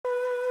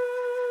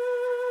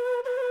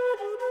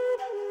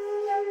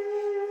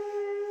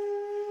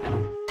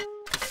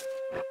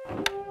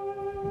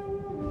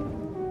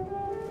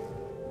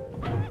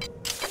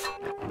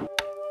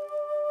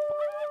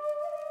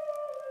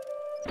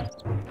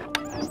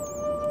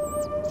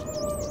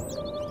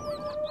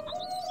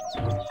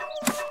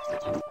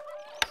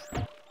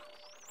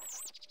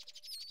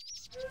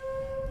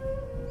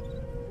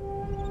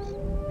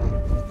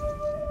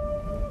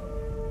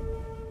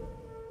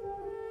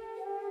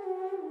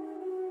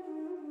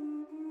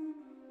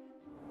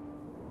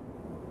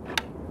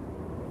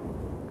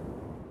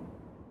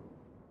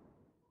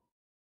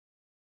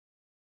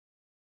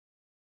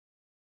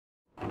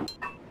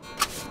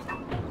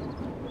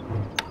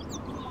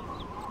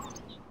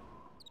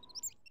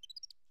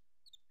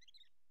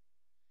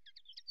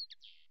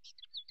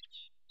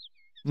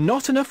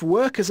Not enough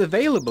workers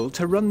available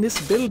to run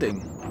this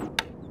building.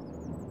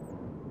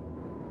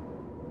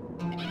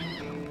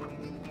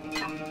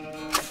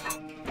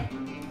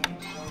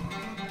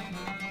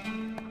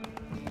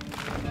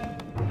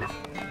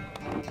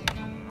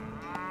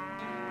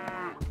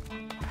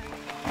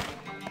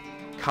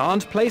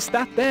 Can't place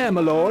that there,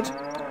 my lord.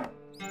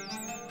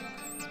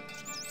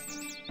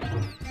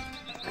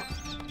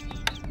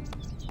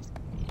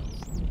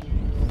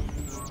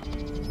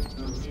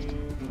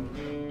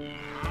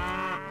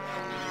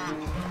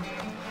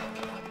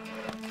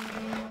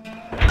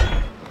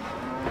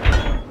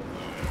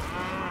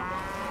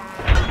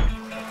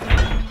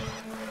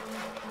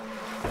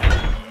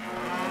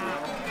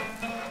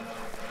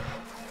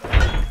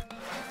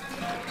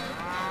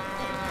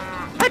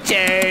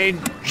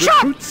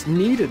 Recruits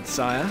needed,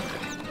 sire.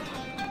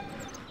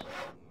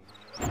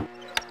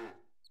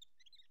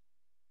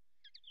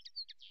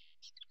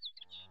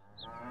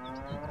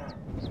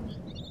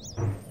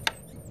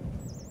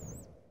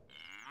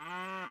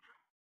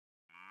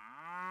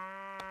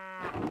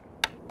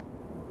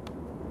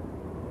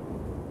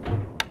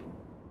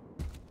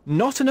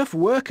 Not enough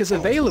workers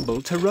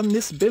available to run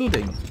this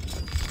building.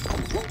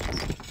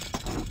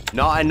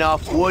 Not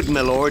enough wood,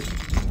 my lord.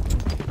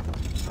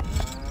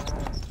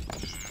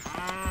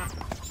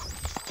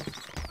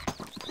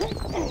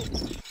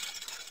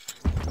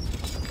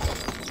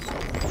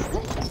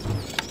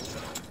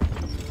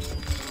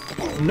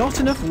 Not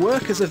enough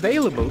workers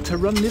available to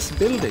run this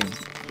building.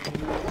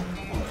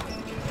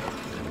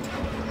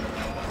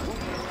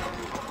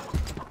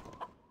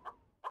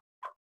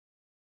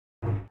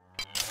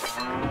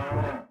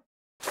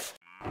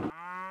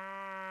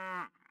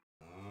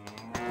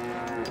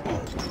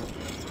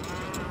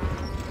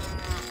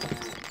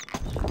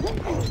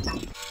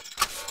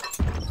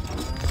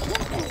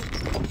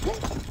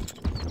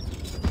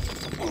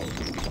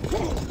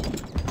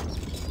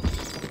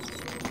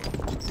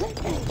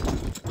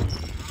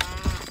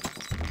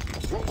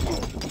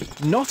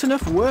 Not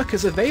enough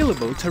workers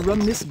available to run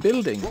this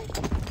building.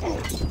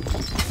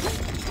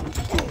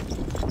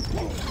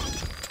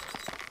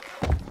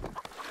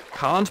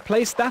 Can't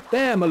place that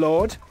there, my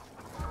lord.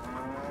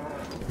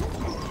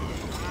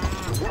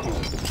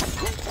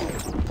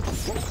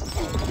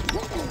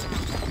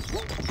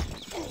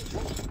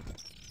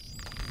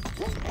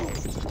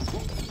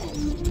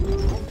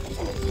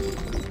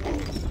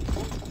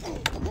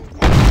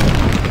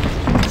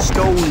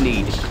 Stone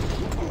needed.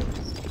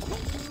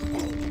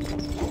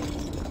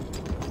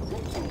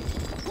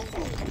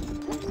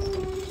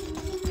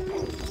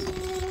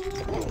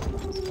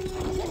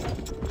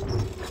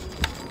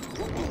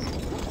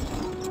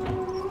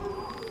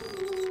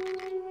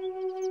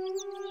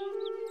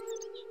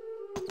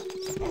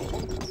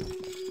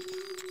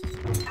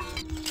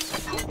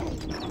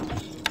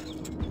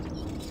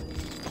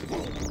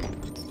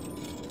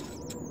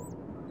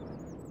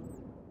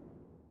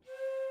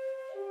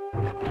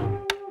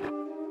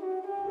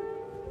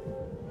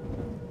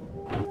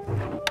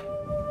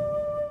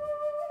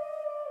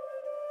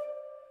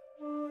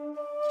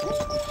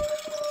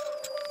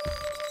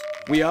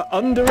 We are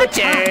under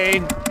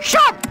attack.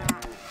 Shot!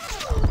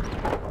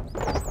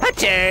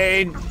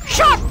 Attain!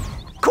 Shot!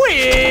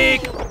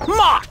 Quick!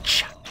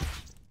 March!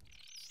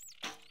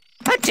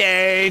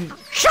 Attain!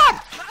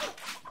 Shot!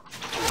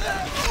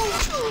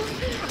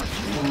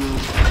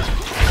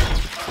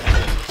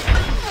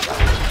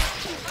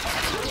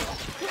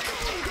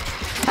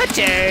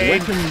 Attain!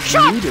 Weapons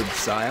Shot! needed,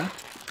 sire.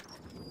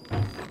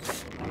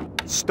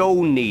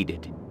 Stone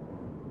needed.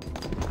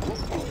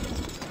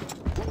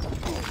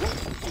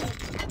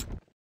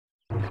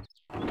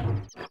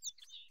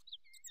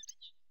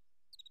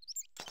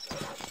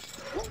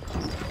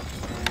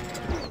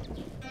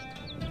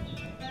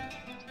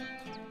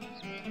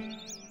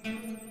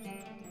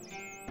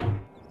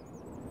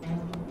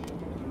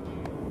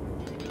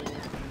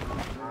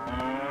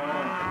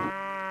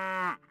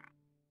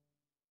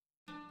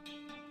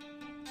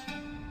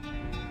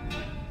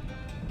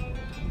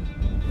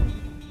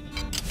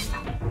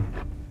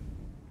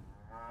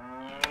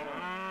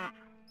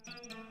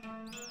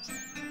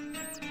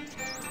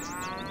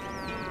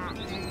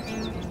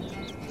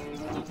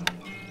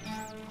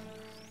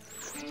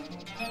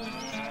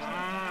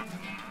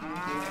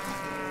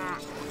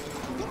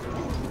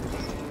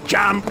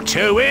 Jump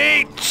to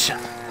it!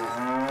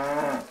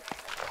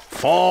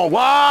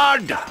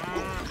 Forward!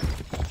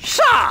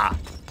 Sir!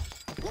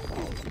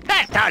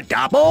 That's a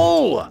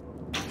double!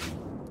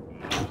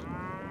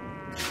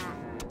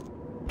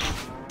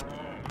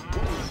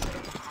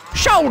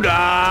 Shoulder!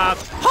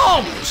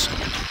 Hogs!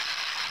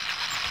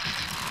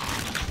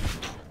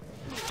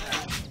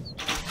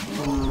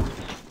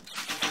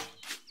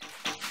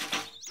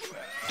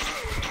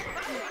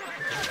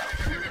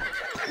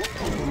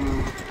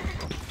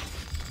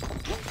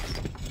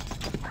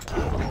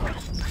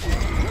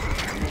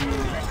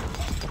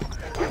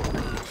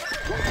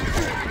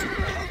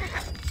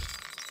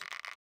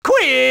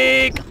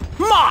 Quick!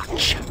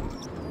 March!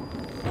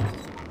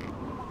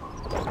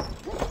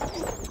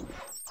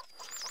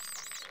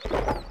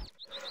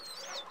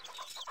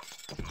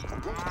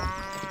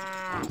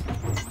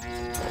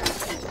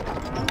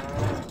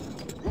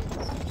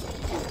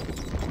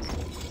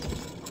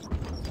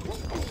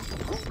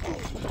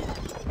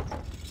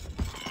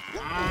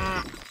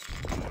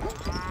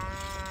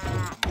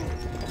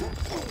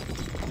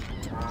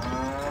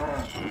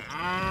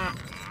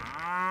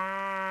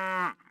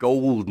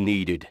 Gold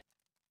needed.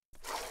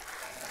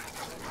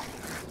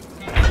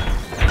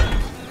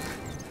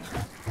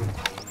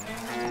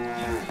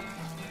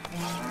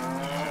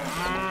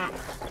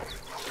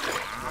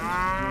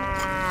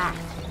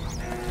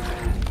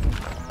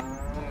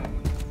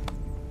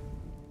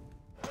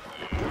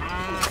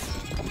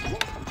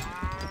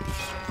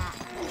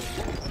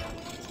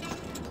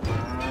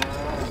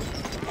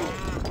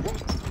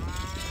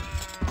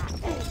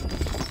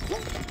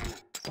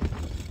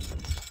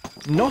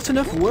 Not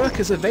enough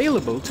workers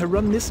available to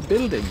run this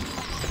building.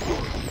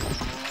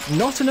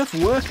 Not enough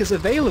workers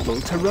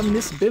available to run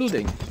this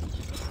building.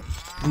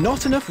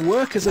 Not enough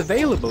workers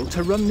available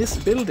to run this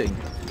building.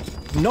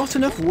 Not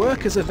enough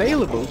workers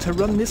available to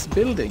run this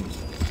building.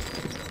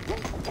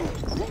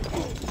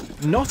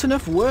 Not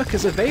enough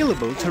workers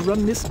available to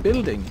run this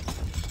building.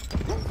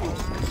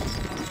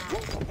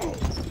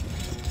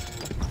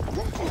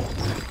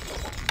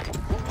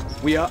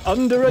 We are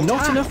under attack.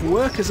 Not enough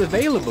workers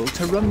available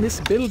to run this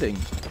building.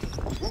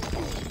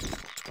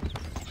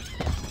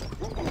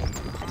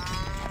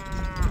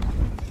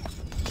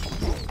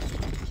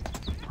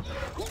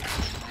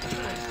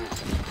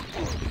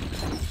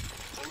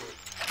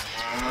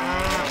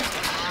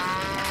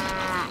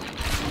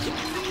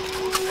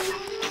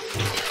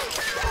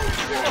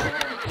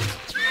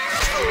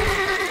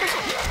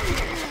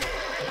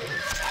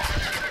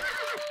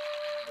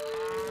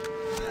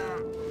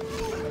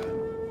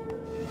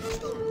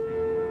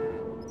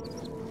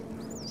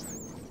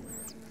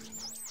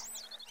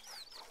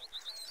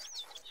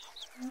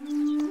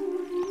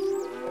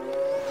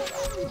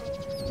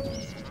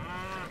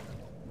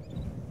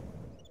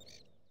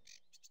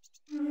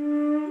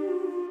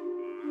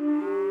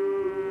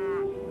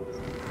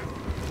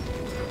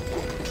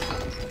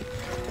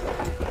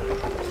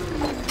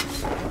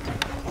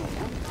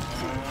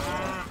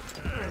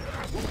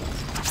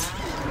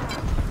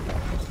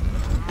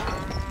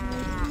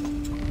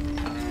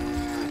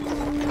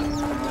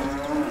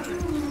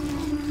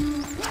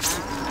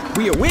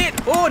 We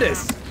await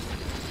orders!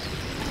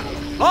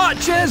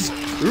 Archers,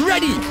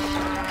 ready!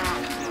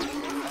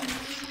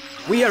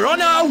 We are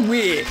on our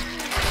way!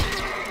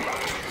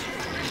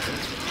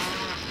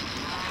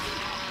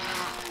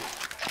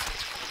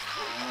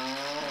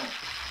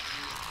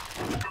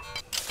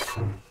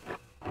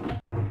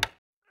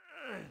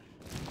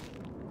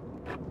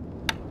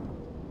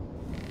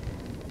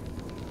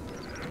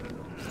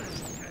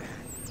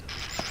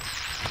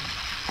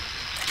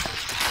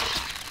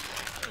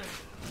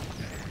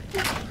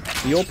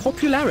 Your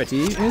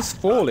popularity is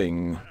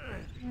falling.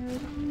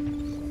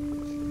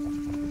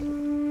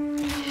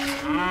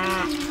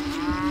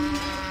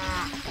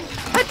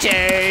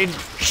 Attain!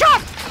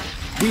 Shot!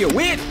 We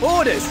await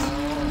orders!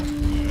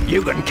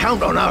 You can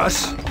count on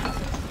us.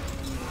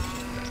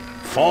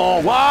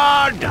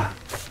 Forward!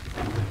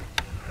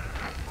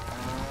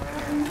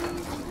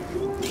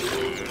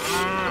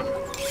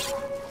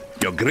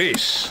 Your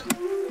Grace.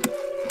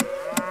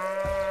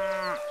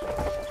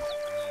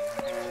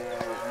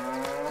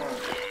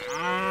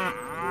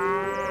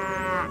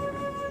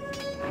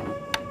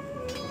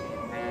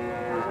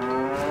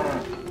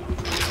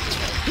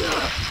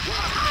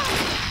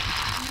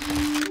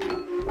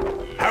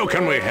 How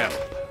can we help?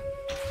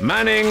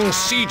 Manning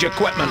siege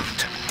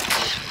equipment.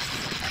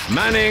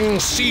 Manning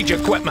siege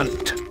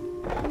equipment.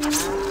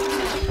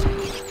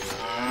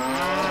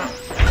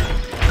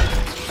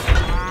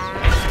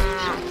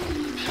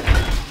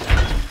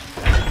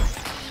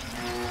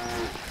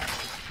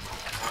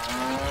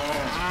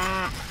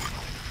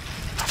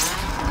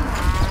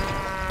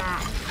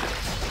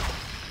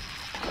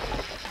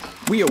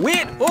 We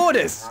await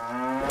orders!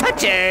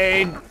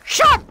 Attain!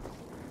 Shot!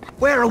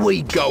 Where are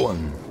we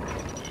going?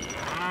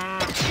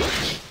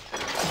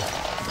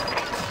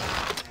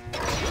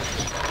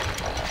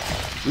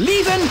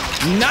 Leaving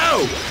now!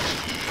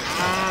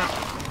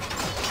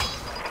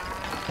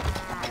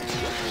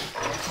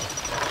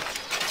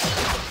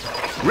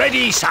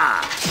 Ready, sir!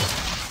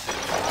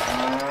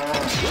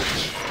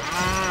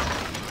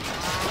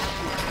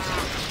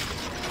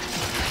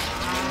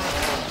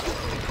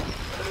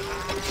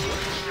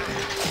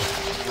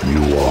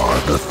 You are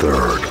the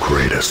third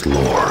greatest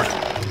lord.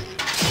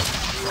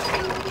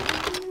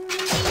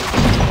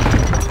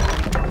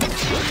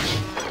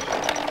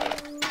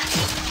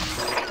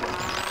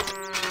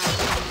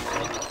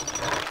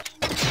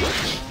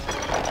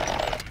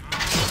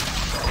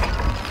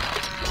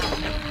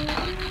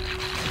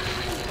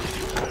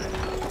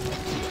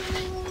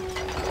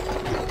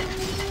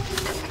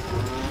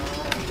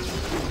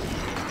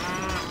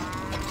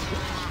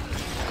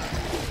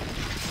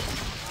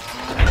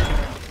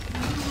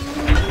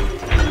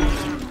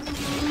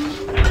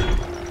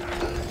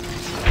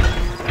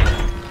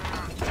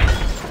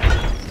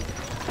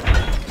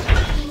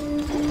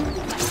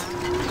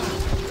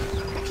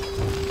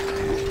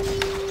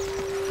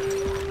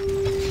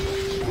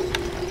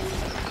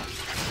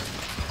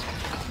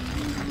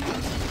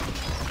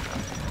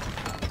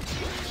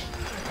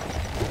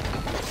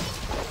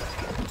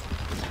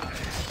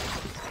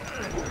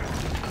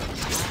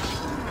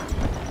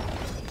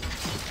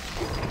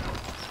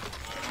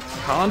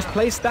 Can't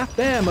place that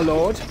there, my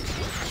lord.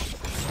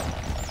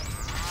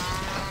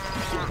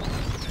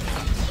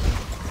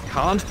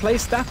 Can't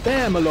place that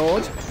there, my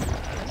lord.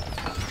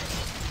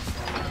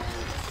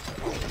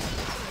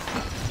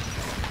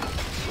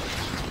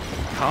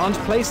 Can't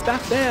place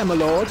that there, my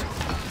lord.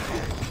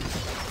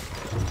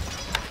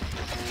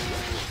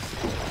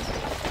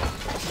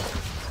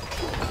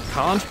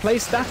 Can't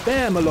place that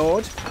there, my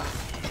lord.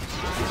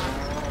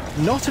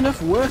 Not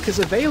enough workers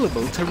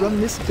available to run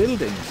this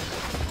building.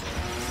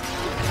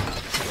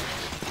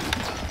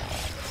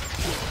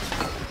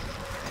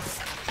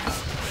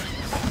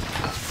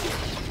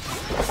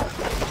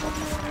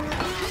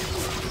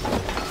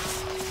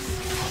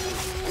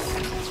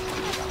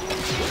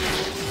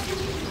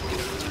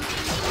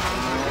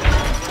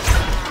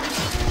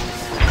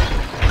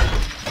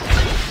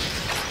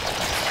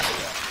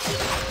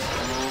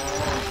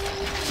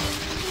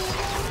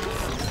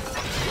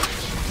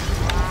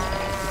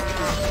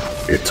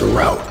 It's a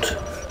rout.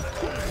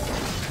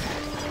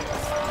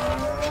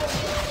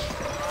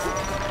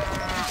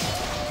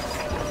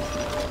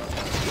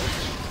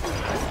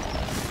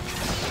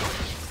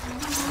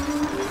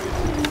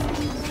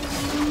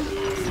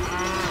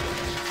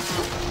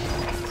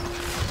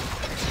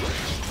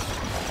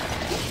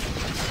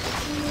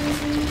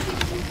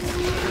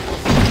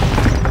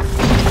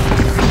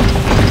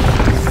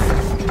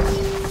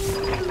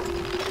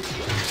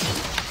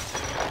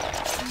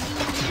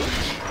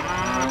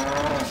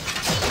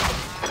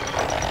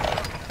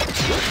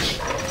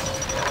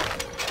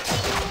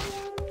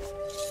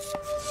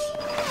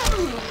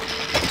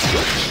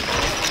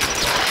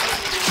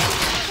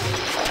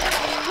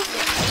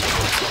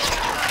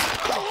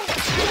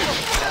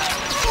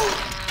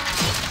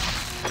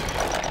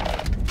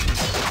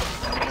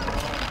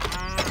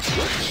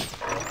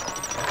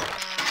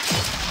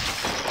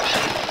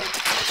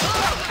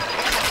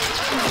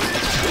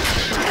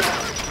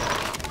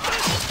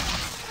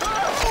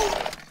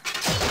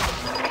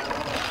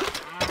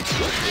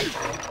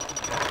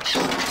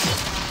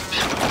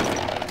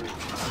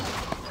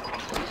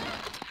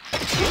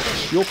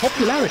 Your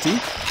popularity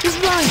is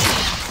rising.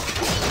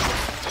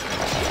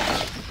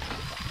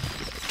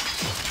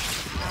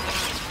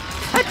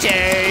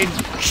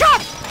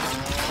 Attention!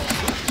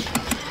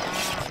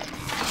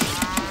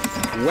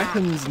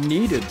 Weapons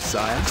needed,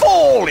 sire.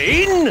 Fall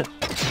in!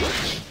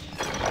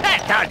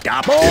 That's a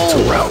double! It's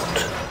a rout.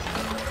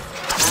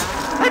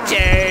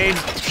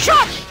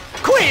 Attention!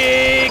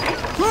 Quick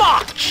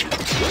march!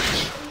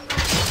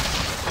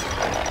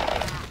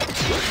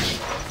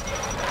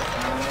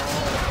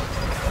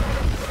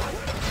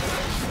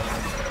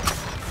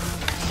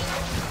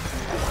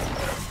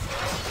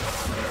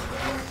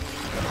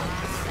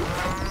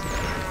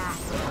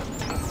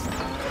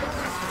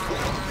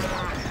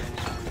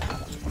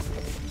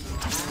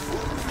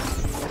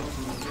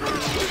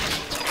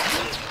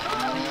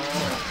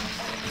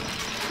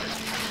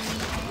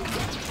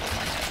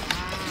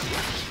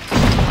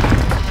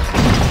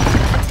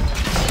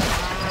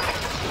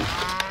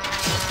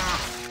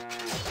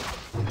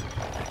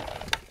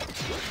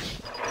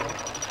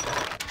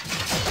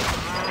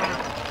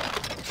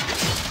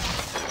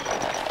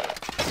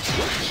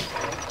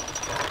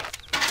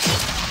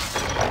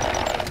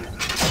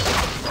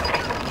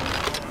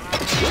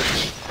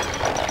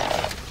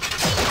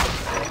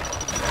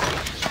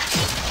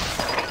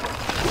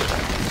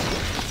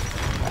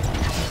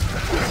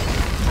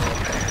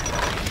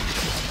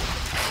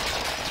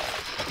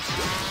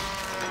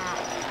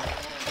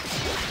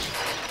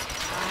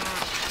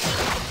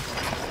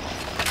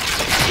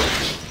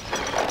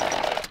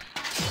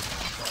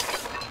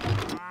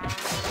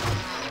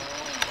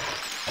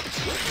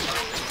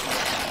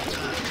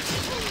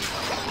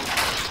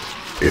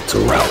 It's a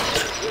rout.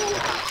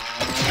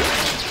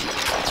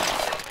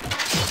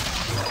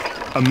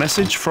 A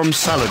message from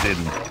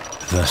Saladin.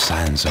 The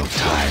sands of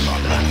time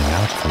are running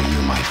out for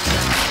you, my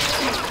friend.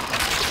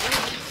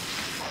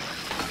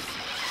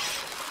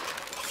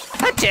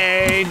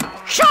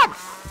 Attention!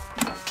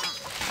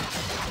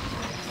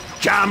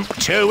 Jump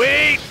to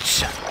it!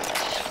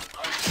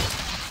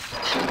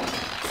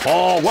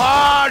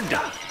 Forward!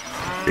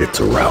 It's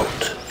a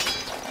rout.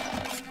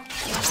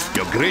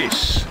 Your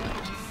Grace.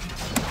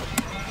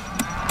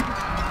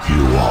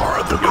 You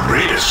are the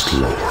greatest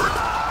lord.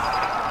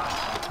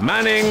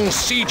 Manning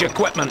siege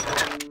equipment.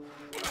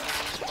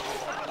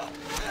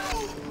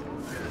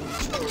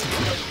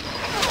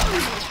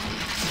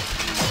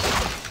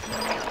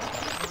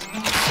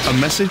 A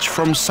message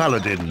from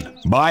Saladin.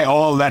 By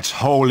all that's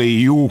holy,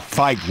 you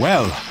fight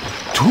well.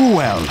 Too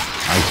well,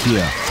 I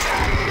fear.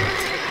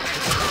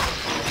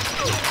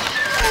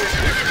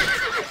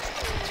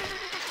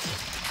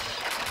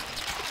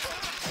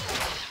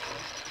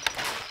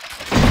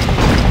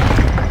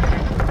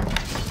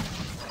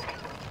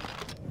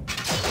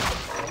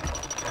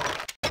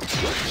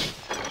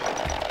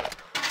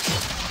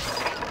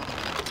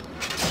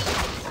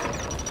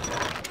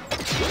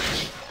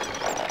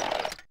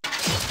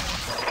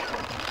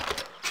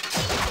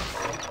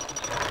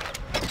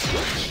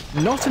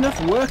 Not enough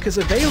workers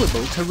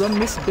available to run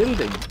this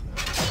building.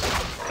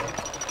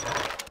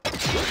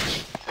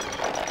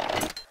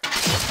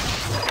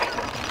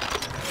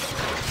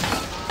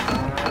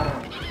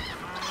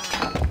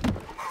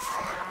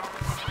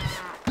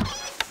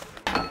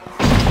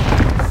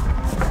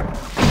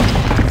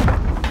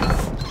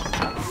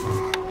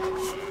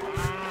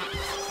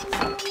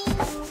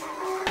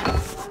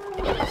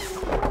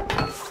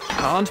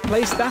 Can't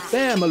place that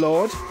there, my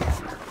lord.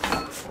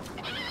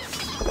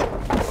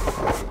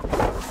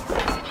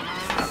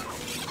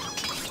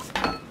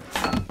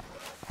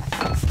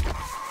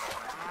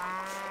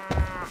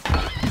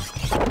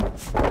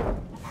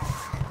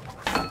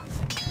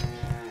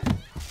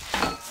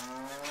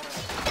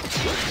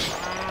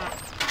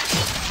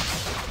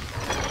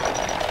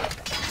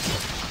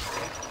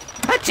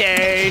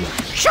 Attain!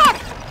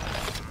 Shot!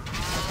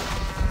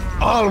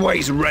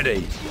 Always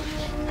ready.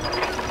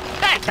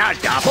 That's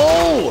a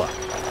double!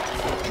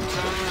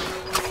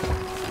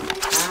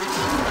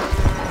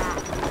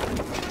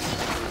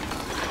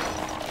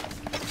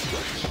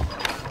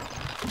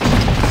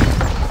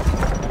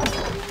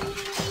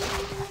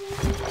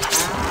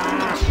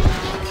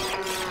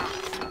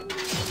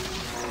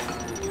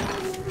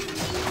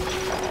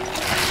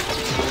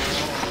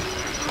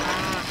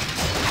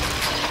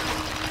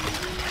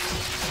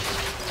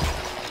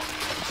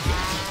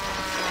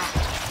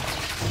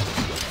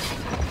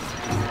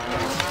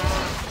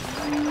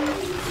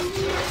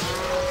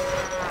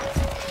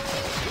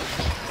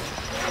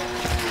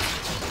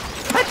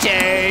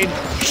 Attain!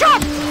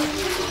 Shot!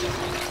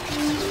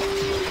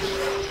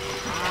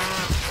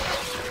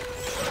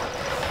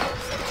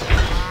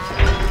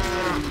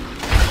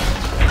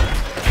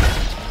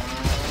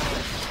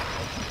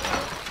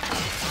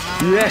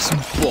 Yes,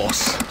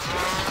 boss.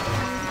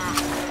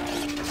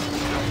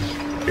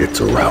 It's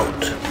a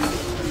rout.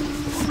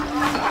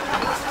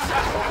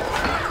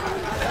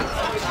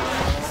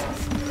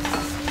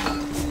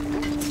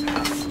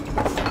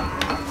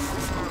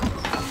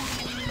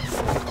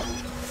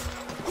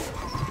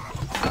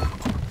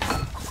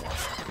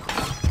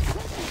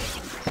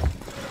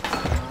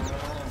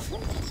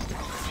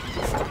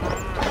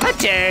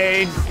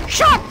 Attain!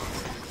 Shot!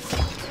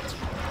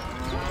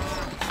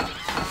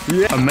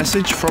 A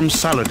message from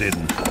Saladin.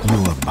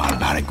 Your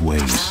barbaric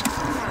ways,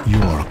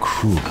 your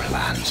cruel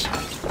plans.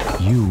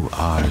 You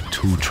are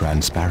too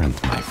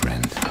transparent, my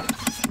friend.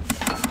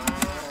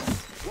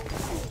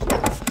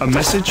 A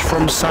message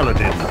from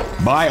Saladin.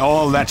 By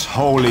all that's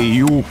holy,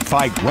 you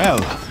fight well.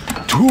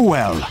 Too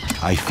well,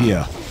 I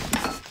fear.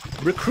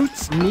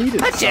 Recruits needed,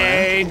 sire.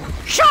 Attain!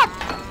 Shot!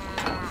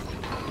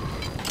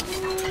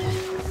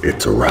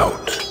 It's a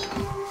rout.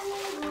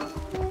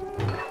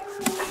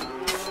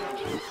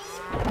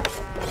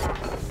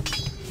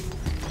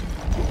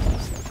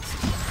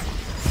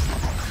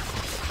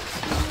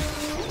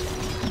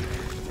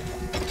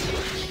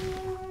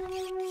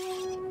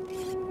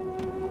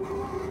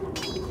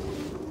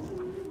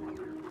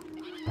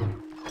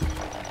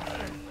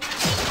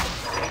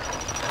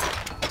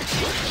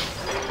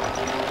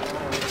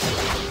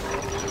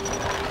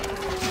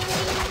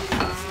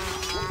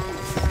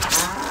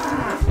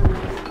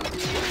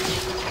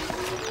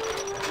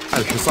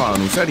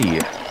 الحصان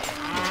سريع.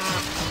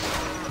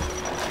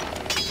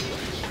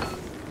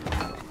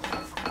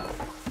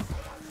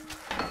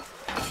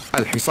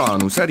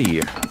 الحصان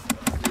سريع.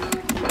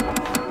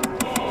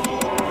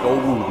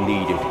 Gold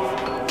needed.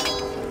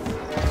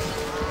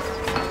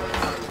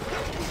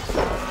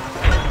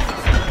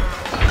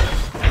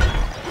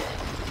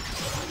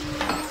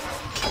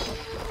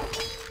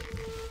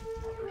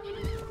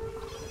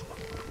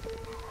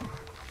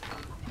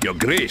 Your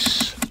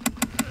Grace.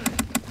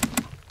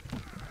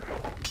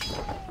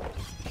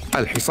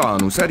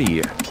 الحصان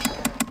سريع.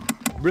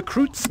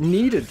 Recruits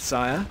needed,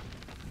 sire.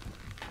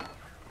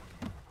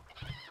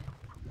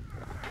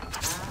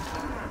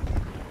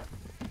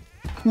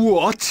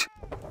 What?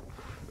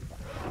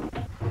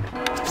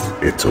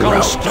 It's a rout.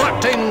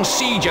 Constructing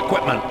siege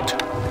equipment.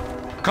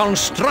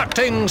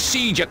 Constructing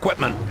siege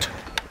equipment.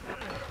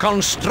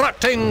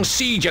 Constructing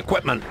siege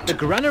equipment. The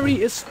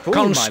granary is full, my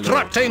lord.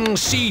 Constructing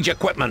siege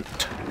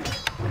equipment.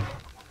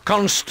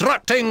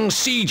 Constructing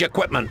siege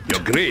equipment.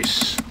 Your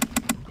Grace.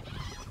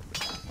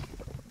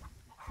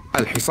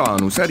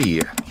 الحصان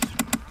سريع.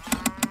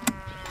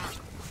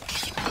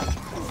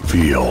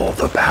 Feel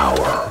the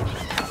power.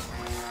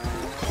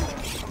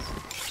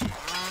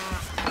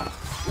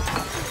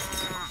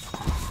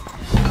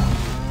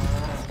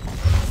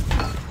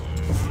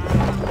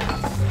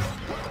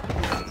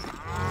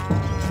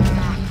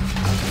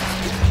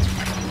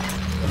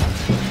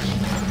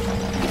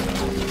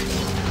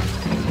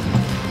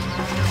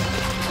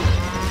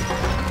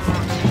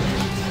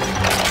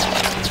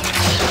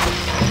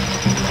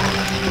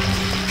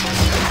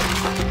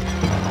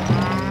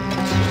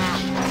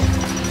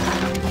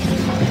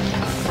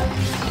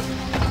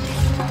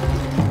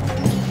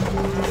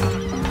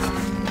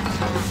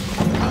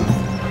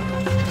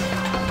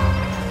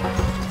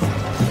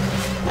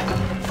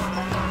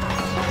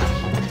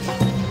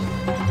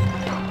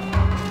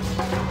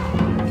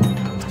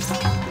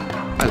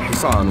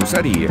 الحصان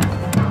سريع.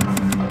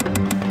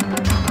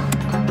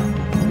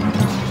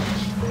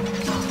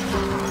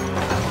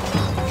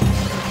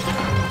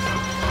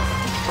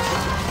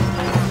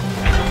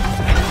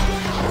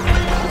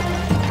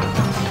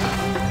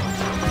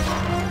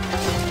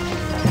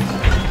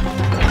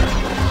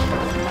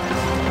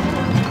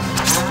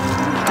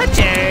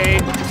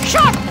 Attain!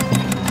 Shot!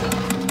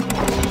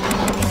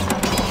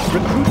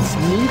 Recruits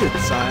needed,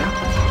 sire.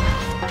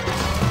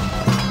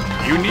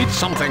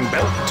 something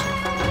built.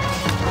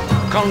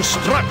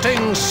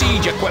 Constructing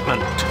siege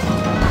equipment.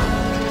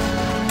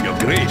 Your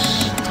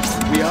Grace.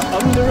 We are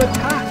under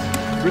attack.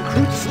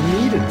 Recruits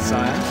needed,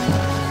 sire.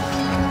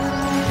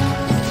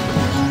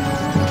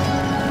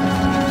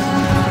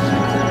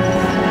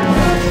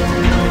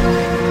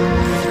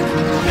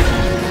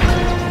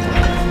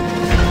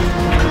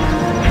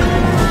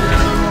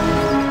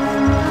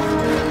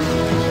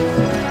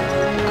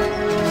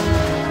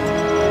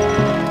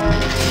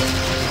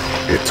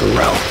 It's a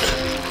rout.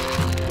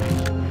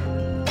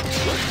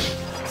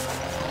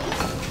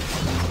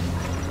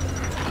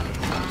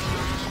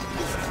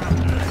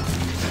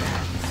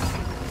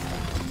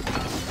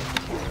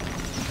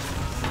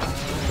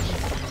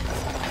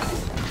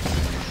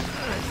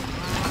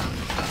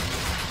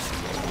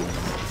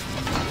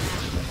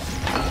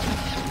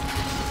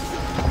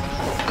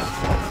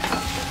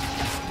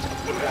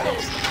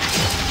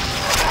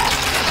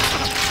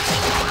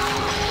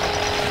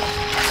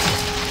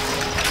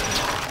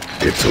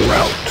 It's a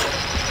rout.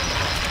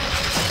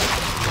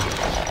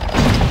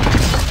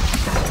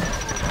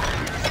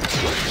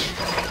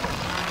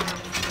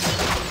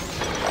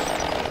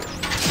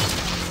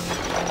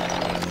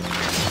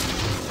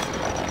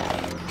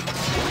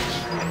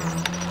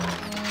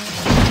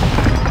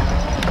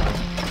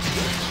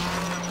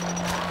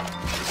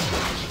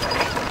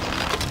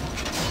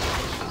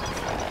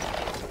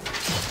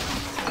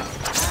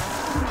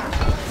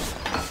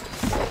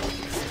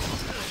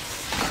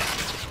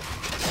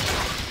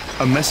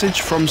 A message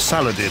from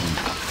Saladin.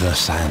 The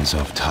sands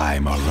of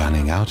time are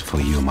running out for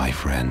you, my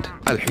friend.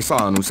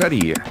 الحصان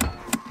سريع.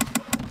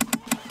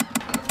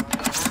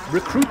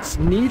 Recruits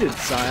needed,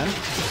 sire.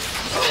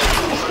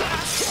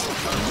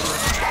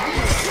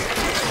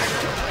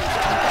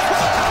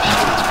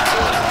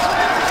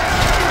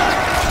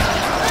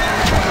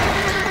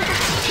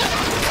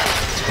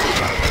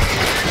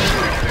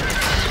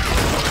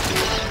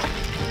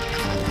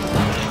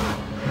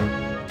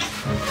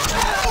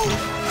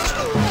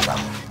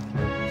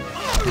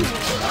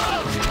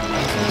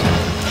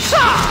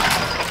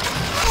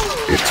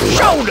 It's a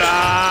rout. Shoulder!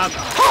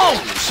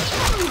 Holmes!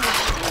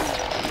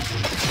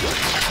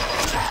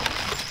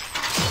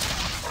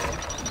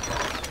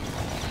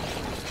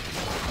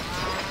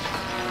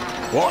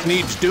 What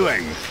needs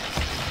doing?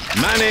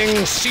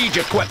 Manning siege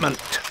equipment.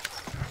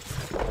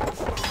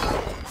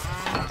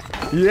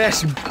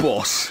 Yes,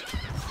 boss.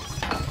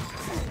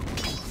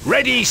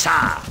 Ready,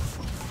 sir.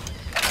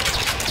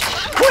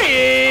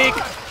 Quick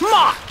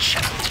march.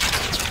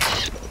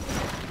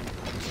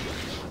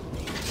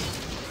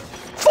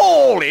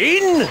 Fall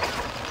in.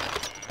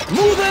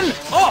 Moving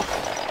off.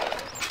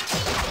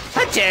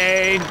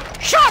 Attain.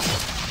 Shot.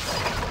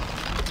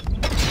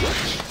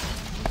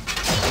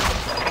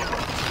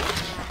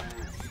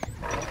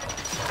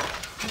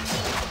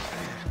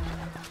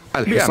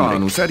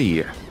 الحصان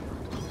سريع.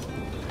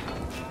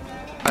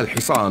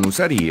 الحصان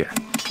سريع.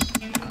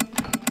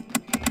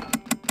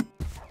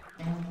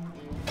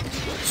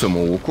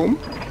 سموكم.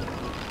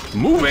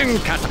 Moving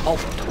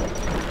catapult.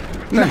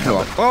 نحن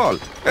أبطال.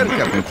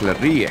 اركب مثل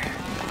الريح.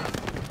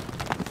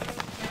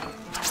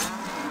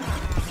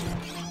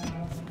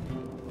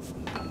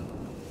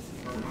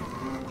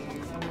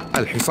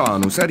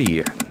 الحصان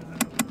سريع.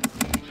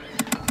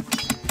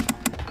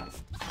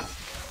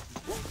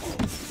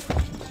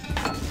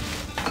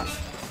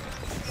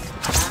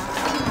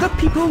 The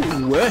people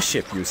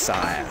worship you,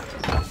 sire.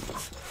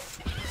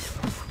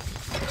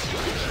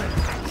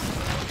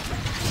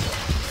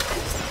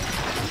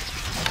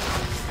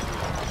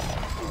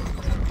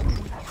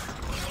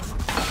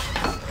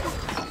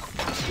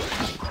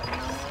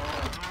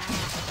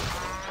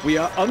 We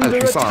are under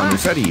الحصان attack.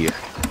 سريع.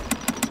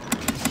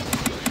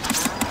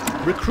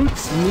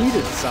 Recruits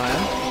needed,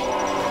 sire.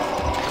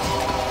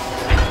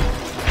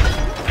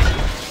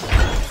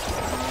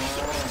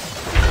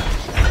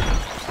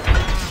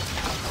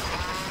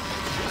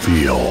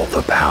 Feel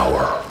the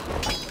power.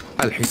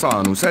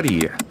 الحصان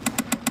سريع.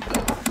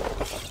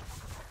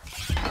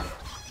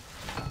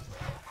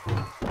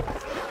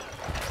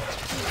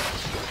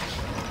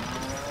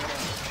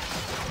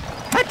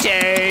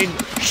 Attain.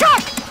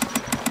 Shot.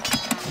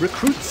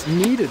 Recruits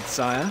needed,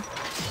 sire.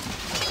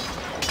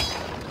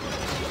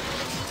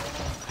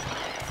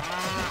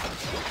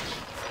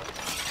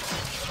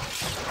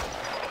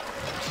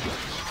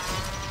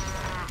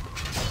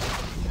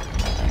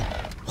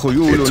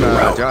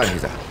 خيولنا rout.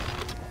 جاهزة.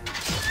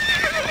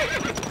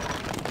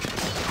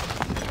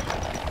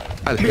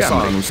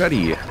 الحصان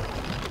سريع.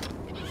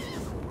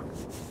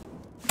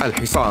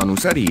 الحصان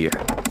سريع.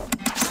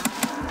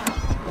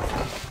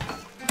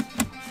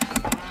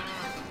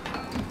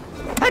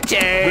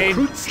 Attain.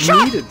 Recruits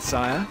Shot. needed,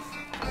 sire.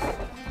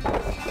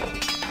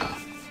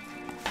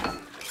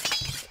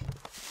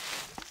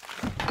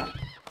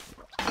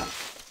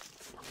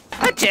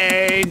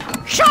 Attain.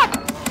 Shot.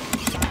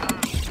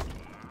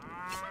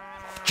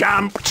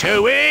 Jump to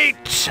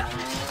it.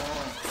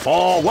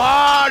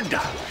 Forward.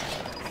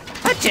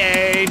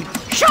 Attain.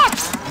 Shot.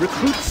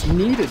 Recruits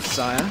needed,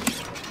 sire.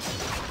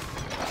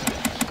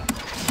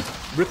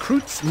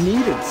 Recruits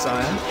needed,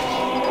 sire.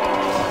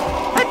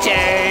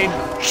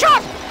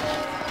 Attention!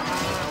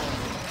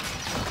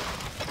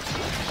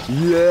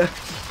 Yeah.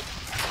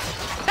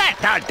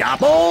 That's a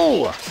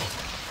double!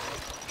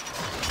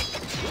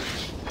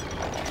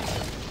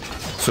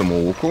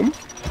 سموكم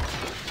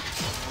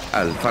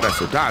الفرس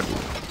تعدو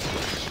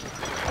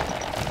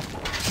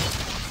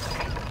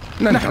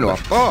نحن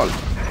أبطال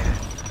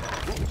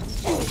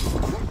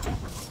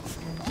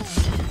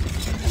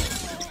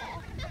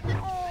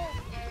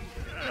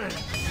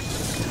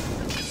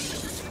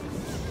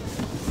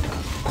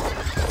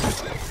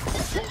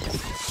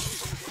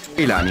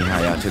إلى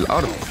نهايات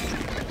الأرض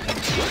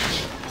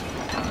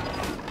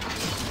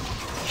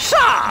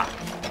Sir!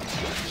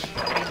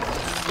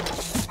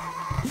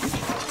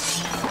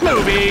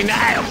 Moving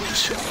out!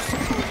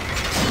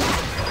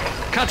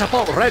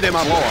 Catapult ready,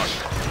 my lord.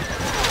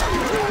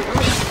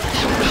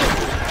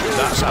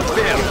 That's a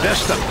fair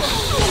distance.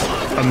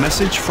 A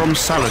message from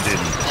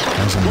Saladin.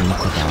 As I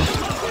look about,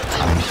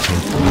 I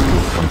take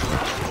little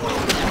comfort.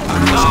 I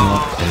must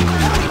not fail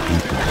my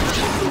people.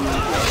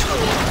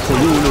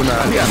 خيولنا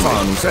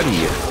حصان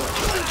سريع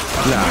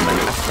لا من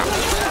أسرع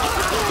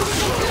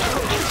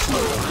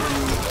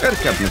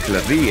اركب مثل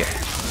الريح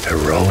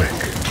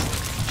Heroic.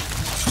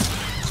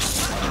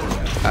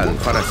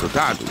 الفرس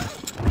تعدو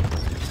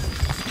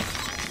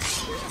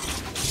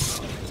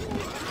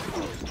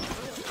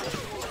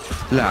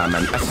لا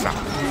من أسرع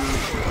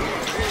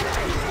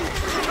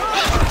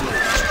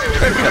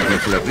اركب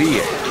مثل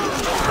الريح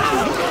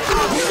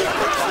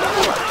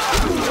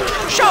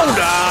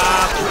Shoulder!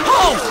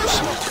 Halt!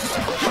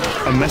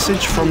 A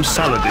message from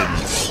Saladin.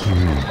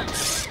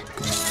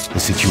 The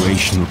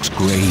situation looks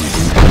grave.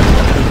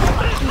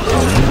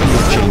 Maybe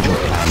a change of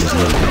plan is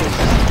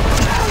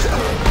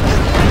needed.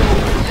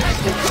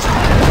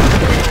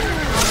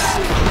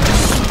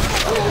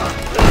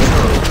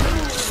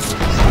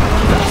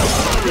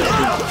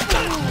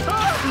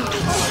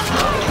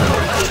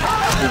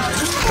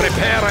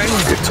 Preparing.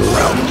 It's a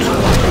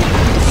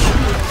rout.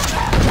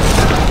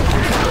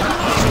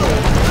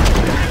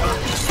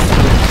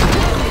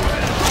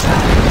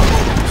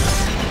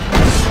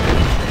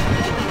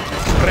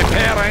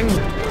 Preparing.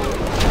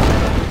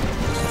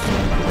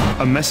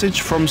 A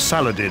message from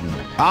Saladin.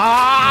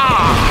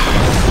 Ah!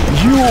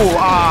 You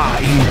are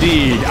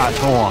indeed a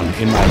thorn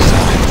in my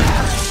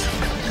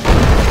side.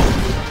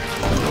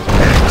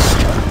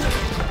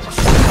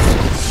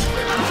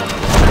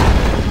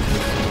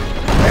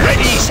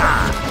 Ready, sir.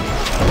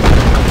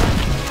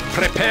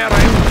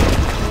 Preparing.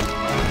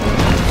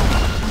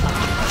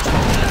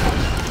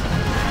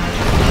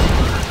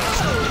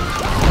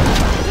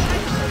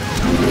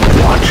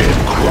 Watch it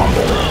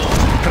crumble.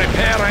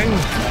 Preparing.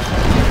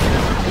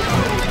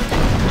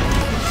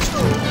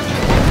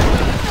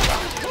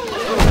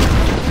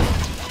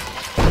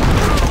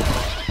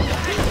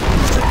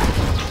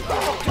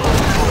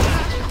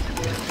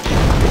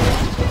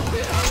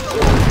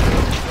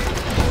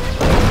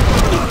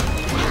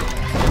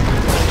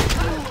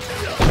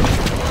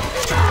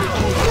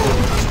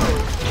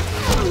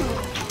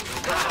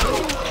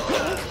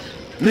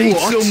 Need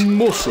some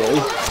muscle.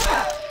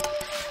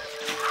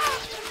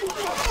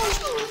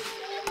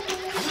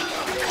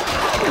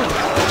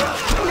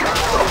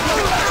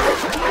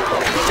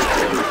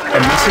 A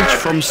message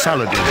from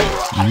Saladin.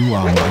 You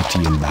are mighty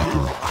in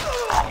battle,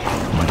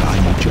 but I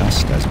am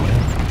just as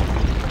well.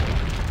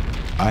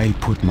 I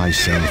put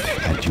myself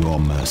at your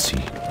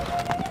mercy.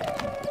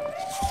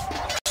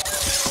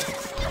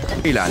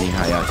 إلى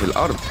نهايات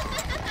الأرض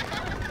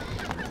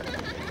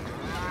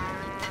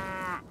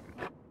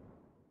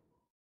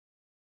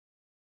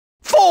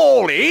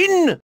Fall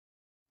in.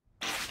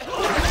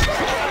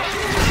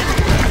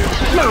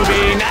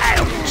 Moving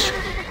out.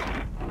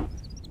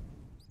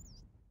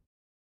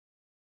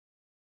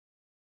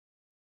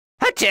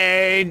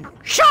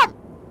 Attention!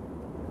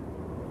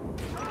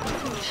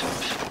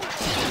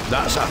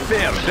 That's a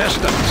fair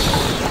distance.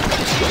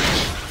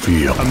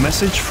 Feel. A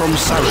message from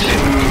Saladin.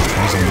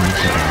 As I look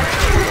about,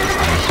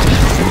 I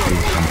take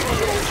little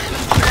comfort.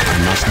 I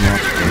must not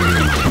fail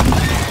my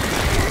people.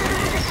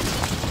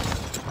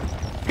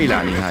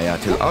 إلى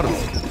نهايات الأرض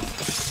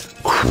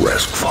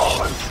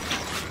Crestfallen.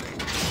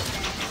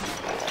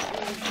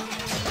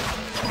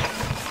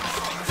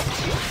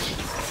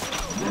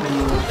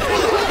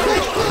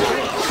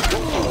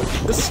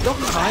 The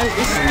stockpile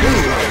is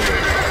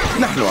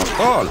full. نحن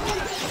أبطال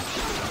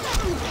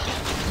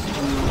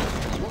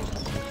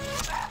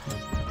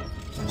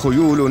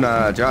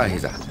خيولنا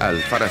جاهزة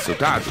الفرس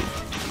تعدو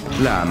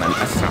لا من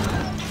أسرع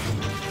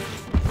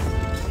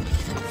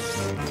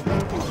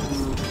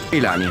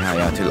إلى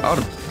نهايات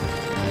الأرض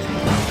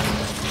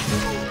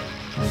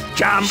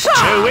Jump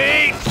to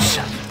it!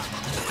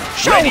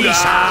 Ready,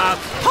 sir!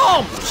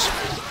 Palms!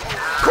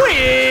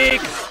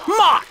 Quick!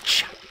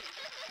 March!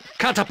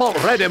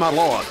 Catapult ready, my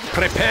lord.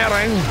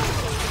 Preparing.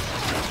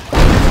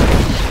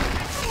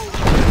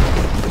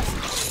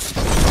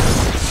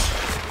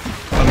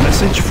 A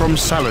message from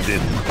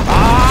Saladin.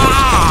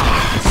 Ah!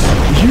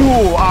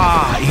 You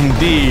are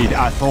indeed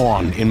a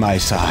thorn in my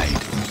side.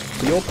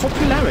 Your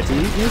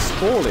popularity is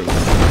falling.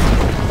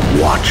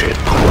 Watch it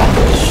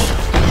crumble.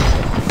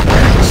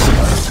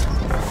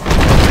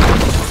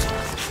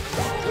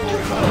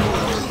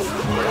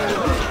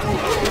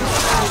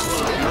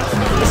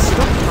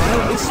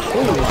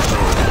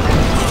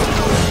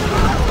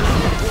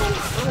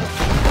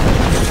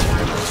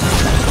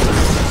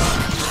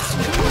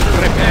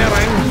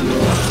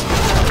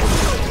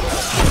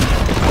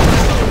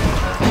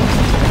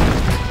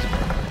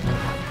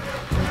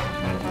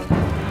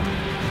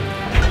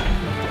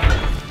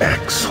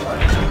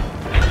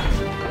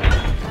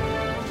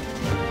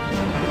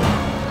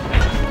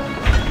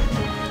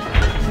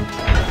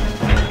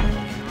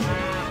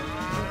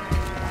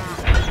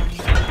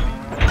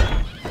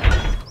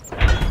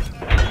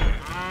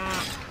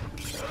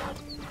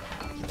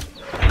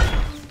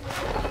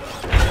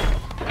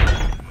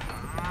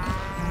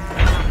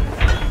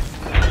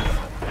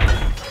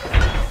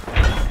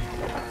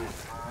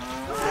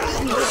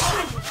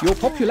 Your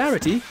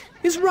popularity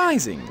is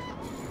rising.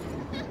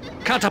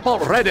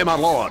 Catapult ready, my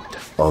lord.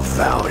 A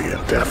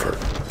valiant effort.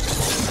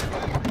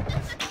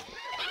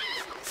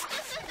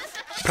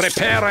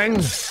 Preparing.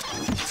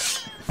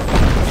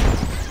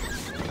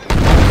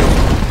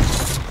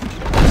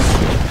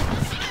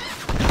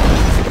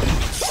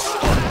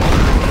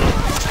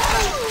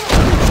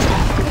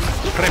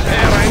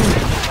 Preparing.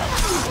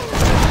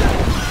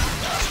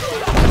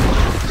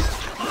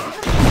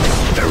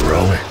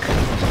 Heroic.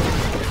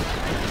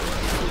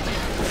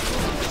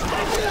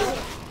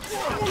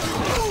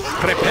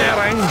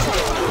 Preparing.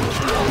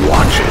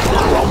 Watch it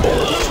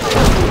crumble.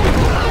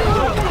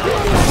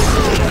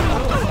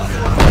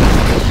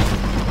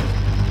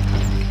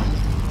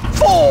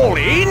 Fall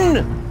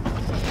in.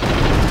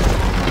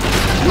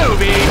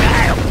 Moving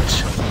out.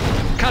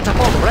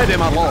 Catapult ready,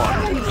 my lord.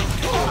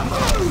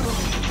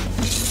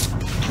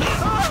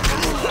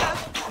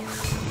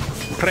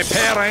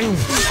 Preparing.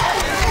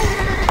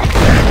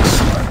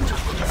 Excellent.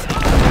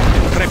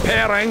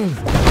 Preparing.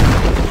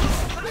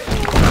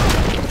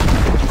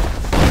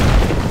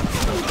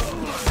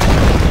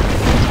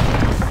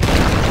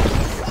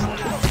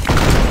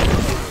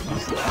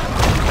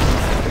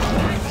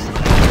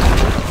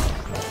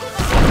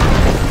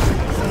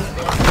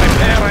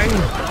 Preparing.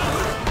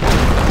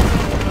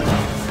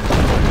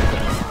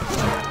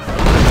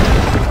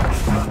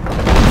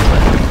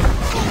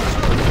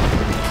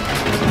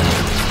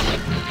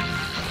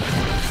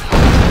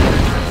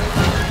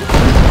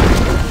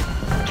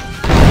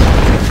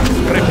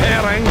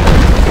 Preparing.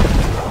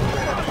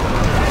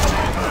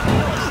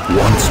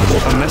 Once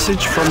more. A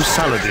message from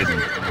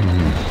Saladin.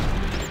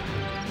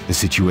 The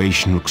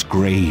situation looks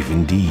grave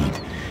indeed.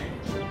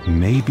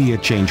 Maybe a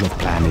change of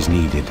plan is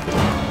needed.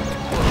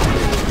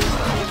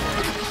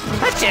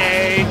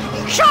 Hatchet!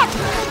 Shot!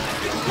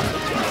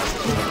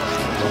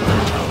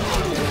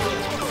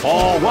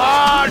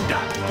 Forward!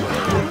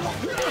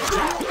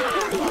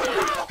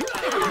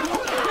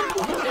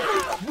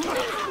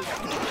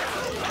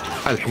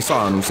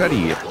 الحصان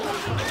سريع.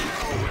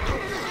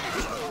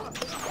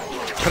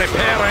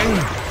 Preparing.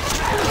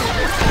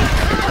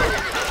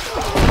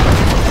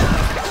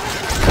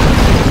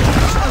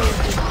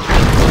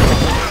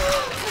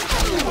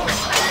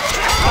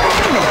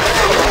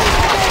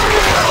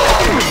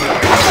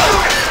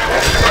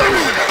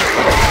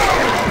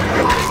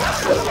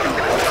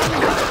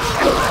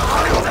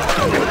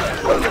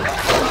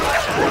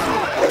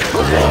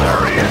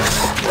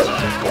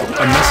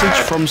 A message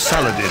from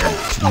Saladin.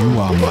 You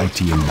are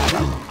mighty in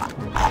battle,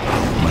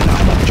 but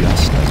I am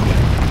just as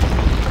well.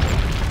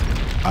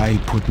 I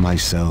put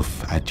myself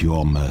at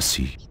your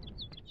mercy.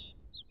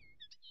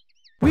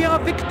 We are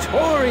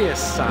victorious,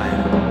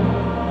 sire.